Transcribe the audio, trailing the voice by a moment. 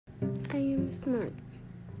I am smart.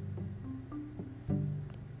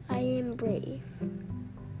 I am brave.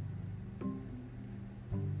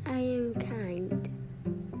 I am kind.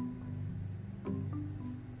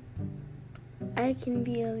 I can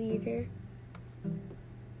be a leader.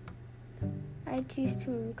 I choose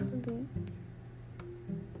to include.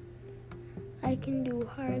 I can do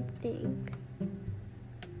hard things.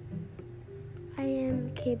 I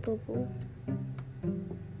am capable.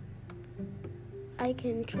 I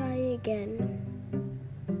can try again.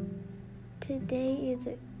 Today is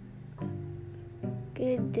a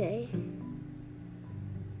good day.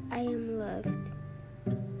 I am loved.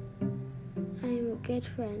 I am a good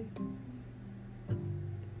friend.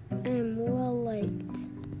 I am well liked.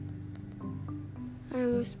 I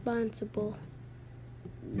am responsible.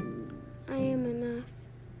 I am enough.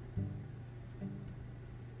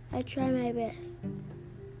 I try my best.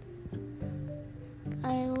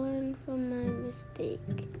 I learn from my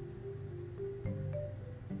mistake.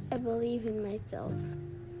 I believe in myself.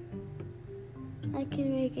 I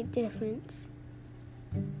can make a difference.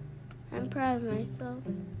 I'm proud of myself.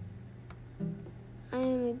 I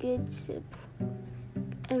am a good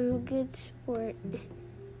sport.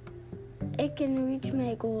 I can reach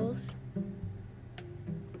my goals.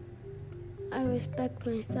 I respect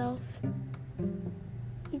myself.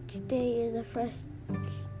 Each day is a fresh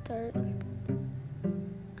start.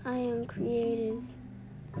 I am creative.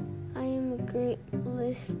 I am a great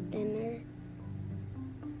listener.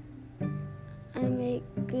 I make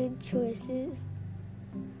good choices.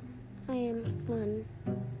 I am fun.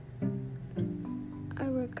 I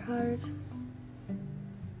work hard.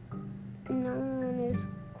 No one is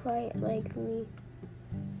quite like me.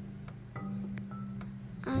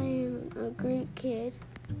 I am a great kid.